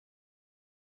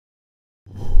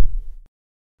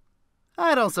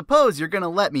I don't suppose you're gonna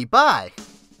let me by.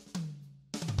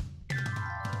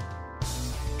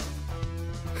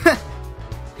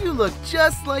 You look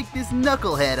just like this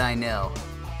knucklehead I know.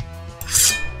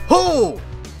 Ho!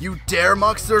 You dare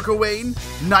mock Sir Gawain,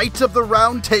 Knight of the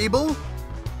Round Table?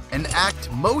 An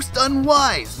act most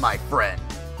unwise, my friend.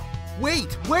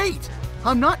 Wait!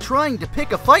 I'm not trying to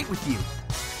pick a fight with you.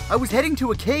 I was heading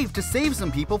to a cave to save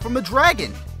some people from a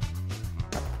dragon.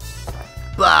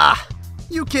 Bah!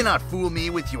 You cannot fool me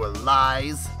with your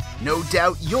lies. No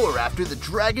doubt you're after the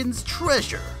dragon's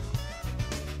treasure.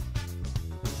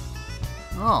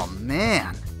 Oh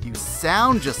man, you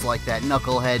sound just like that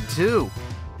knucklehead too.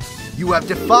 You have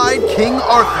defied King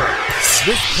Arthur.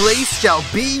 This place shall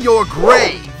be your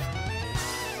grave.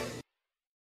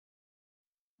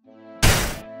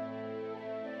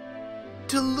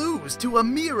 To lose to a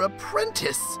mere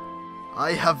apprentice.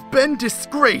 I have been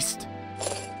disgraced.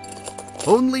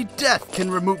 Only death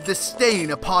can remove this stain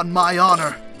upon my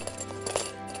honor.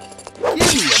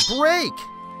 Give me a break.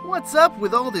 What's up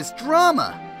with all this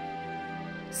drama?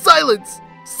 Silence!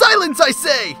 Silence, I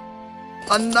say!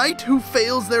 A knight who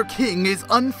fails their king is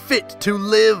unfit to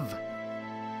live.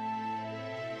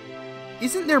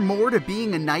 Isn't there more to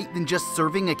being a knight than just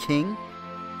serving a king?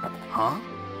 Huh?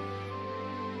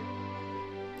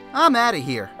 I'm out of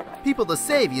here. People to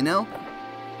save, you know.